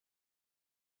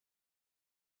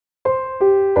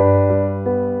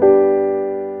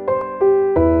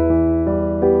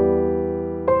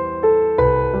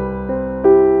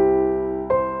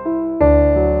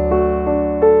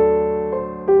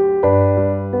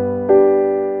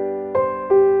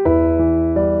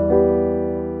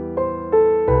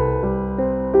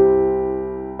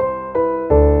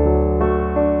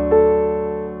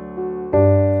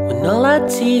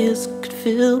tears could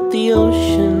fill the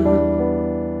ocean,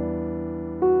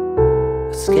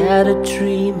 a scattered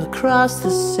dream across the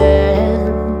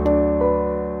sand,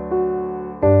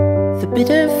 the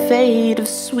bitter fate of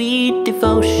sweet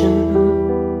devotion,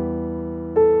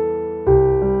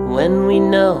 when we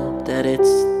know that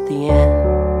it's the end.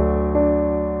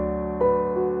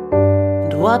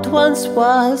 And what once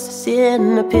was is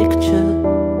in a picture,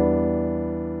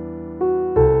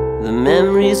 the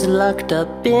memories locked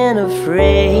up in a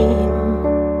frame.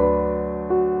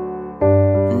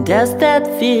 And as that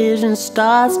vision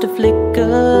starts to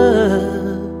flicker,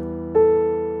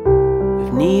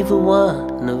 we've neither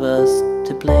one of us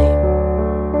to blame.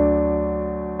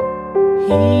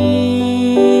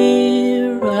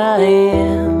 Here I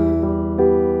am,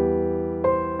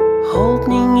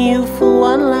 holding you for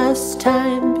one last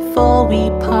time before we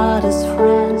part as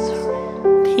friends.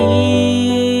 And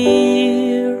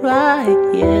here I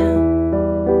am,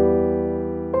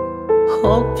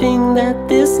 hoping that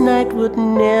this night would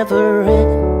never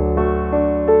end.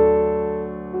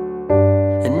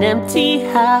 An empty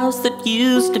house that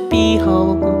used to be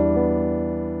home,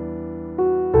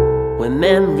 where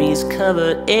memories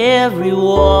covered every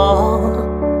wall.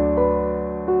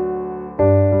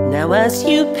 Now as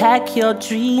you pack your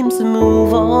dreams and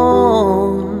move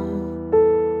on,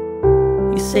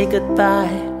 you say goodbye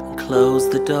and close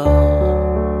the door.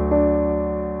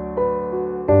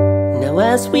 Now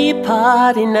as we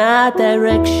part in our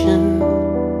direction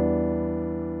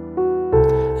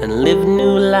and live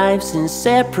new lives in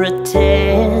separate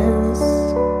tents,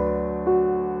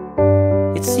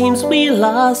 it seems we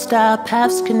lost our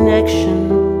paths'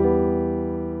 connection,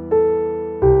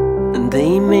 and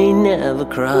they may never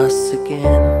cross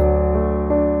again.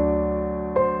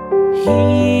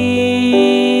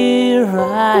 Here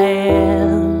I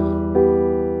am,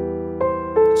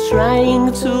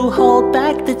 trying to hold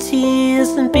back the tears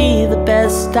and be the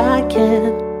best I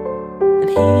can. And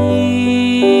here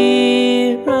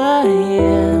I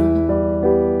am,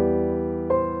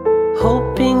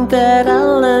 hoping that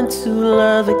I'll learn to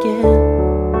love again.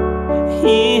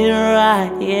 Here I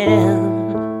am,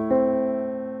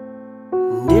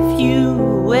 and if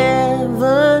you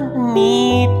ever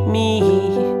need me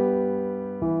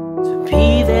to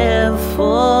be there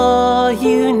for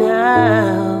you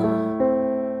now,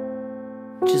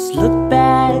 just look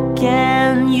back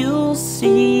and you'll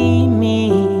see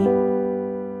me.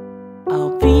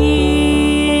 I'll be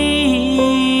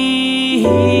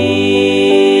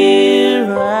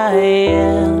here. I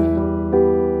am,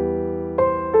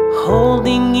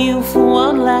 holding you for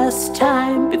one last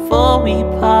time before we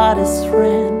part as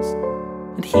friends.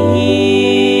 And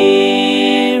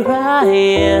here I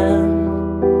am,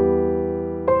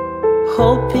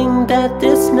 hoping that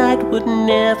this night would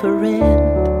never end.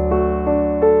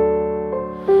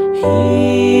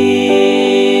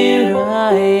 Here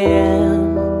I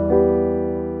am,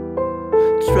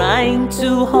 trying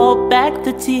to hold back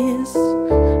the tears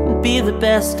and be the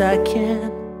best I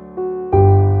can.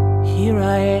 Here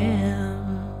I am.